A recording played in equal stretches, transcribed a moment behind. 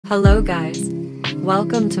Hello guys,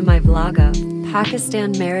 welcome to my vlog of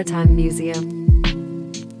Pakistan Maritime Museum.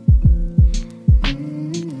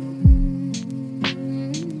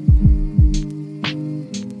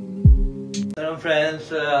 Hello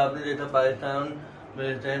friends, आपने देखा Pakistan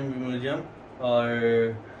maritime museum और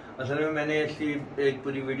असल में मैंने इसकी एक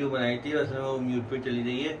पूरी वीडियो बनाई थी। असल में वो म्यूट पे चली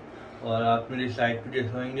गई है और आप मेरी साइट पे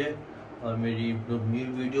देख पाएंगे और मेरी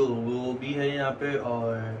म्यूट वीडियो वो भी है यहाँ पे।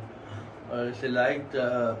 और इसे लाइक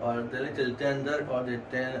और चलते हैं अंदर और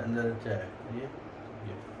देखते हैं अंदर क्या है ये।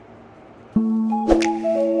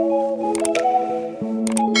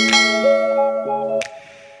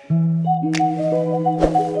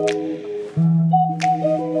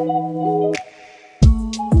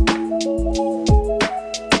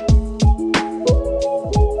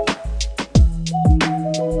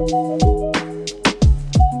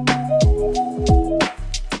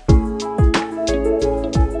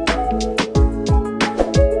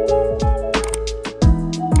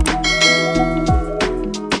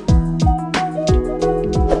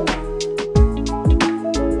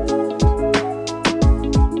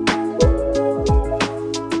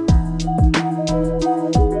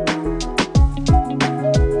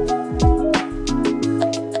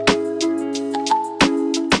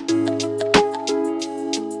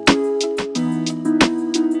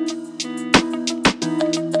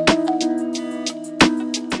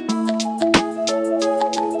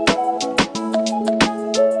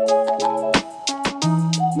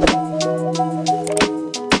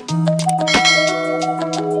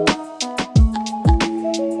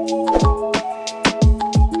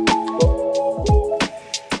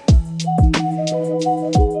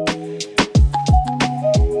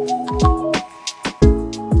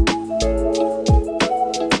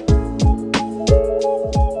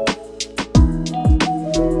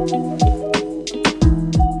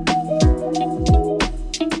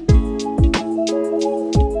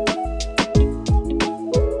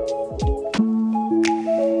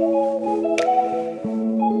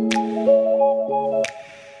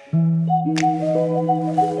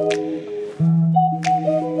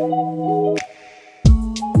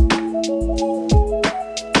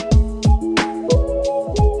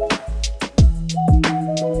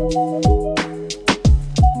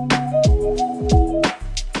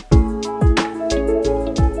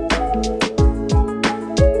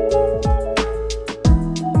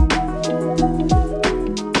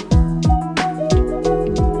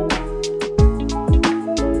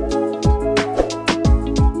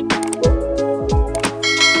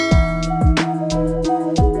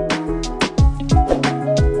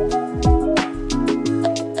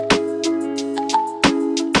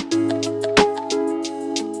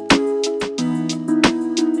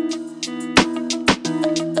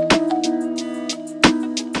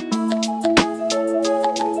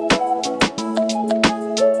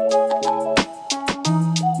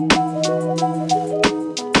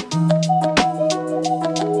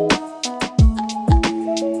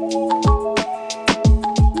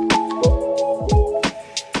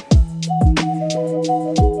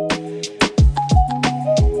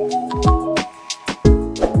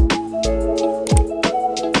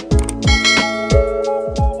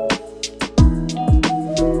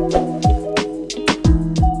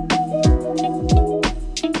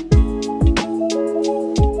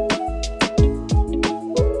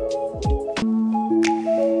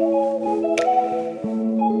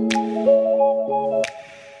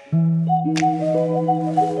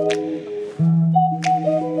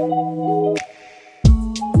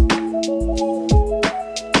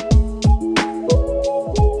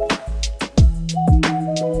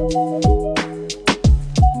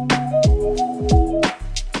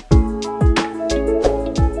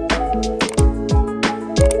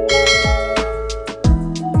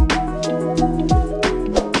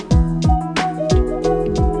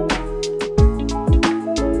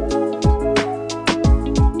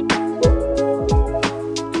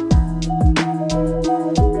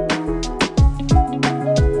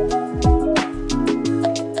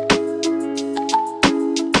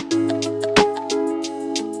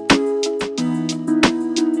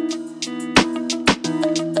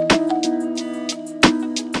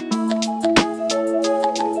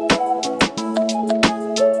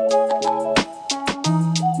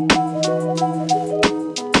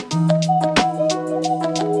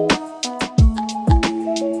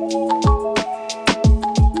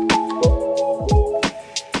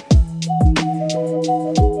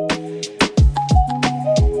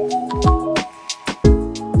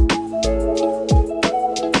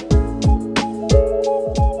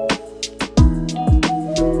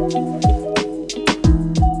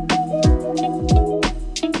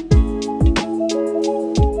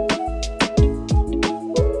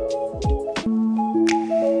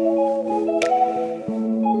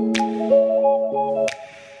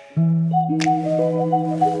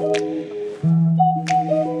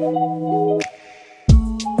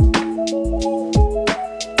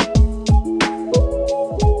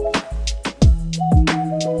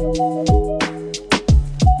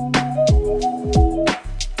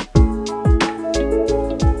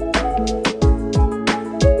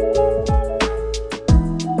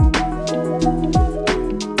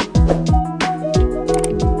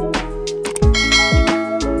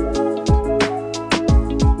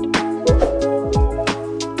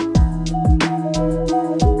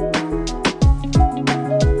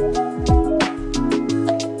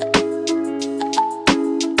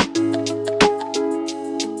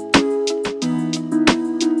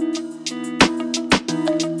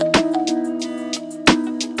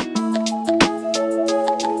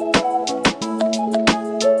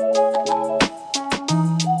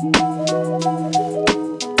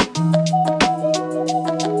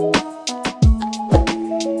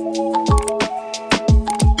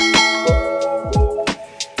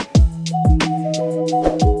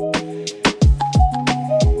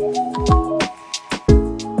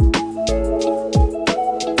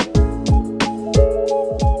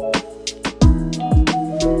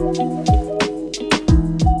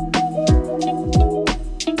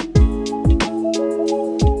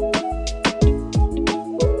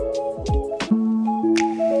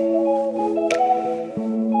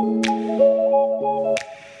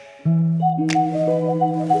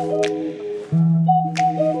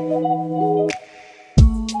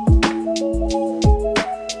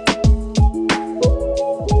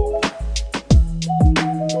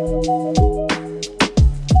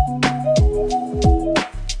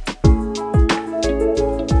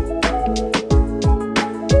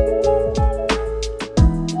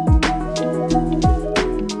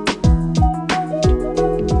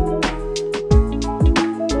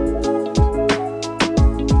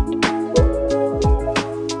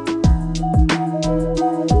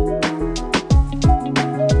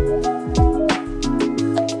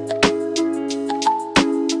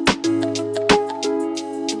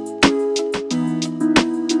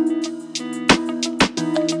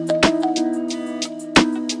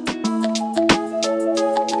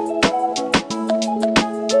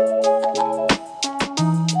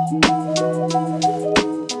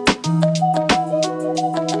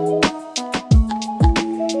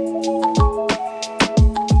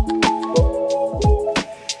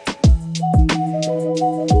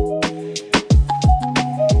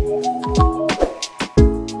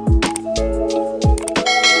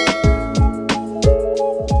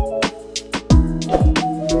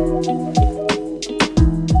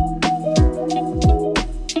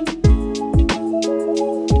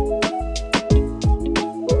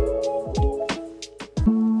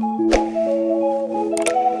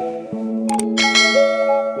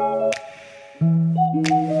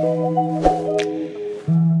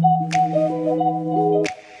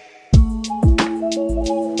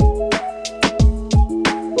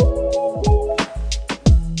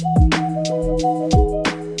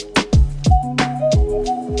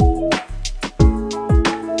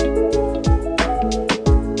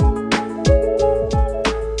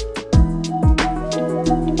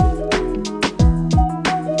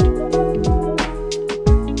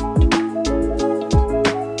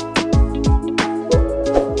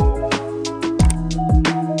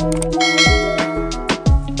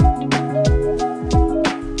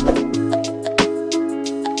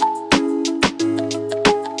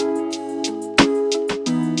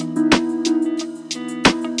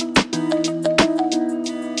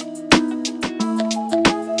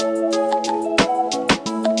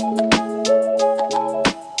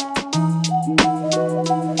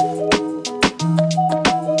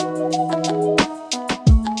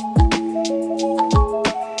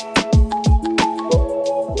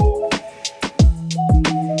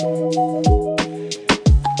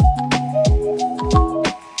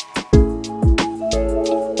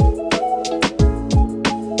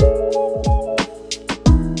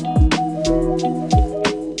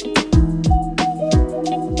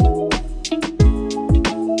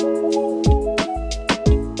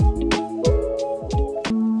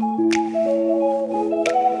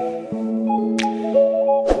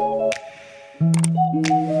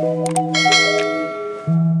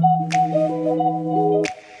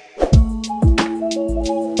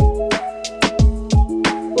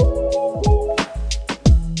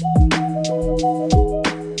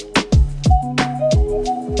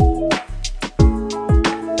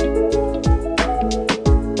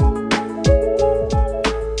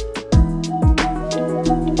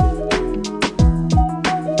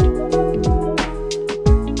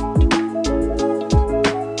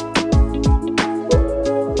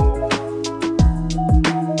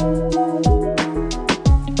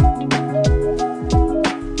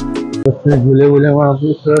 फिर झूले वूले वहाँ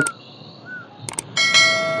पे सब,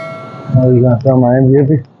 और यहाँ से हम आए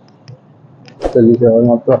भी चलिए और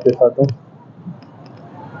मैं आपको आपके साथ हूँ।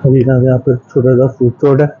 और यहाँ से यहाँ पे छोटा सा फूड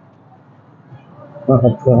कोर्ट है, वहाँ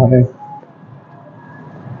पे आए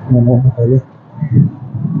पहले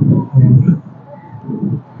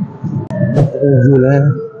झूले हैं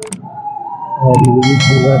और ये भी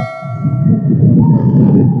झूला है।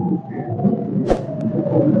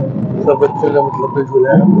 सब बच्चों का मतलब पे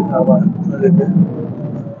झूला है, लेके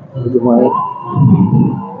घुमाए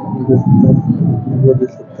वो दे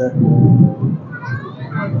सकता है।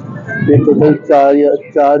 ये टोटल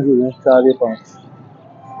चार झूले हैं, 4 या 5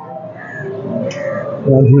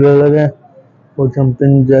 यहाँ झूले लगे हैं और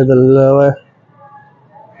जंपिंग जैक लगा हुआ है।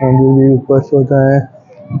 हम भी ऊपर से होता है,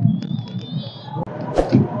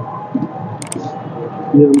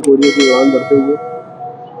 ये हम कोरिया की उड़ान भरते हुए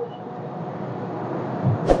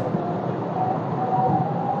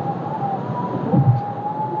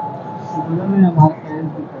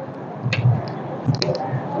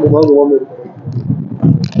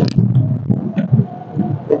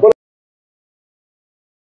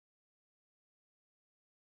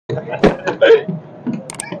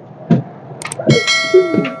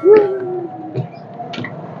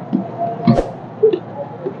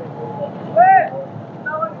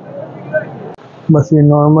बस ये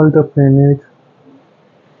नॉर्मल का प्लेन है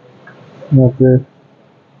यहाँ पे,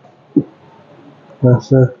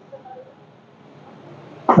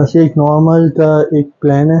 बस एक नॉर्मल का एक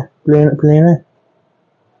प्लेन है, प्लेन है।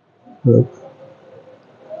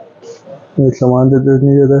 एक सामान देते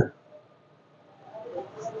नहीं देता,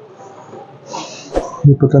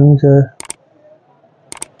 ये पता नहीं क्या है।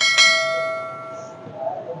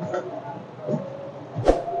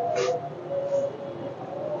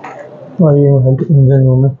 और ये इंजन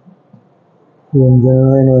रूम है, ये इंजन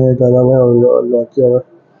में इन्होंने डाला हुआ है और लॉक किया हुआ है।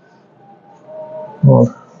 और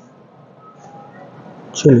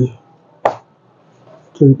चलिए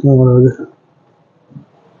चलते हैं और आगे।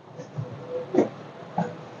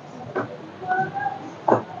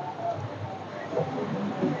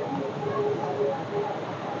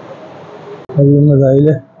 और ये मिसाइल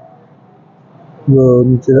है जो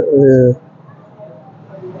नीचे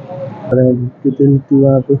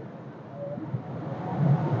वहाँ पे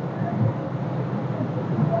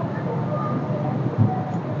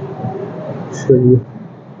चलिए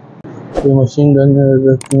ये मशीन गन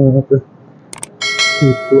रखते हैं यहाँ पे,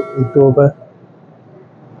 टॉप है।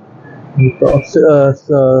 टॉप से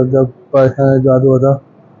जब पाकिस्तान जादू हुआ था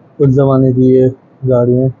उस जमाने की ये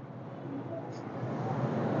गाड़ी है।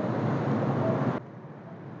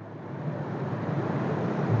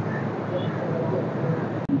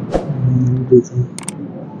 देखिए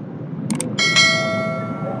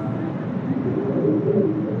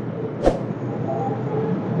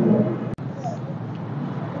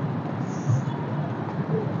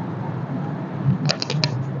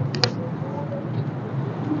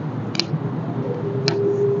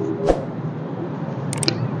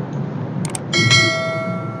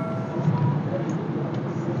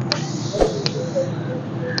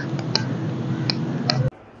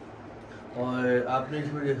और आपने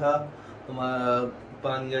इसमें देखा हमारा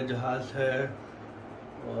पानी का जहाज़ है,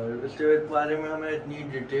 और इसके बारे में हमें इतनी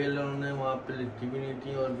डिटेल उन्होंने वहाँ पे लिखी भी नहीं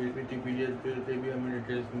थी, और विकिपीडिया पे भी हमें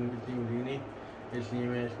डिटेल्स इतनी मिली नहीं, इसलिए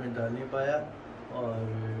मैं इसमें डाल नहीं पाया। और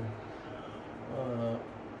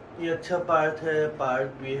ये अच्छा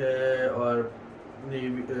पार्क भी है, और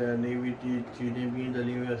नेवी की चीज़ें भी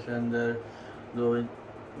डली हुई है इसके अंदर। जो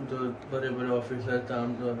जो बड़े बड़े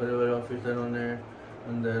ऑफिसरों ने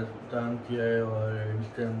अंदर काम किया है, और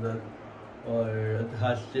इसके अंदर और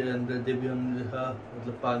जहाज के अंदर से भी हमने देखा,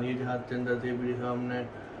 मतलब पानी जहाज के अंदर से भी देखा हमने।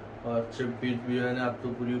 और शिप भी है ना, आपको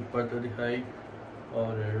पूरी ऊपर तो दिखाई,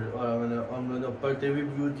 और मैंने ऊपर से भी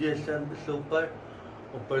व्यू दिया इससे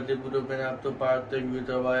ऊपर से पूरे मैंने आप तो पार्क से व्यू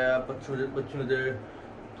करवाया। बच्चों से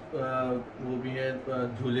वो भी है,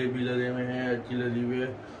 झूले भी लगे हुए हैं, अच्छी लगी हुई है,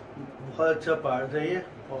 बहुत अच्छा पार्क है ये।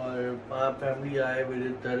 और आप फैमिली आए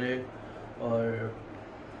विजिट करे, और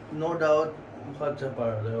नो डाउट बहुत अच्छा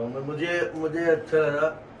पार्क है, और मुझे अच्छा लगा,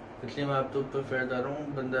 इसलिए मैं आप तो प्रेफर कर रहा हूँ।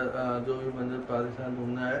 जो भी बंदा पाकिस्तान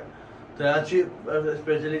घूमना है, कराची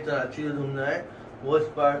स्पेशली कराची जो घूमना है वो इस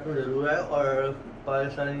पार्क में जरूर है, और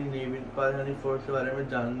पाकिस्तानी फोर्स के बारे में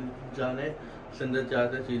जाने से अंदर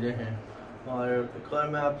ज़्यादा चीज़ें हैं। और एक और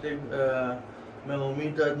मैं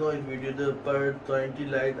उम्मीद करता हूँ इस वीडियो के ऊपर 20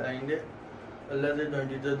 लाइक आएंगे, अल्लाह से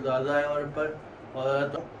 20 से ज़्यादा आए और पर। और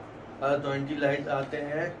अगर 20 लाइक आते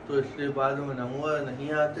हैं तो इसके बाद मैं मनाऊँगा,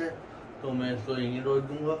 नहीं आते तो मैं इसको यहीं रोक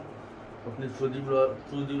दूँगा अपनी फूडी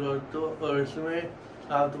ब्लॉग तो। और इसमें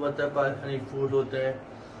आप तो पता है पाकिस्तानी फूड होते हैं,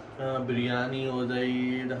 बिरयानी हो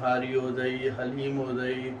गई, नहारी हो गई, हलीम हो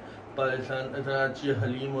गई, पाकिस्तान इतना अच्छी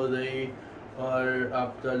हलीम हो गई, और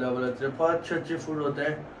आप बहुत अच्छे अच्छे फूड होते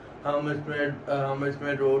हैं। हम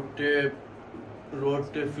इसमें रोड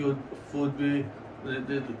फूड भी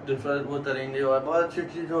डिफर वो करेंगे, और बहुत अच्छी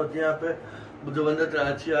चीज़ें होती हैं यहाँ पे। जो बंदा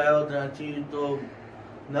कराची आया हो, कराची तो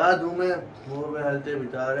ना घूमे वो में हलते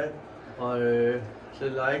विचार है। और इसे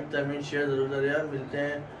लाइक कमेंट शेयर ज़रूर करें। मिलते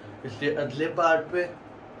हैं इसके अगले पार्ट पे।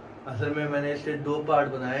 असल में मैंने इसके 2 पार्ट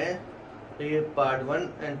बनाए हैं, तो ये पार्ट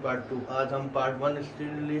 1 एंड पार्ट 2। आज हम पार्ट 1 इसकी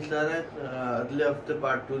रिलीज कर रहे हैं, अगले हफ्ते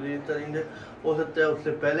पार्ट 2 रिलीज करेंगे। हो सकता है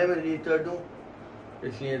उससे पहले मैं रिलीज कर दूँ,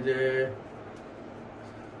 इसलिए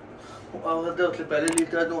हो सकता है उससे पहले रिलीज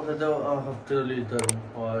कर दूँ, हो सकता है हफ्ते रिलीज कर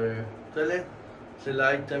दूँ। और चले इसे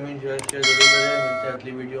लाइक कमेंट शेयर जरूर करें। मिलते हैं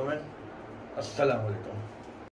अगली वीडियो में। अस्सलाम वालेकुम।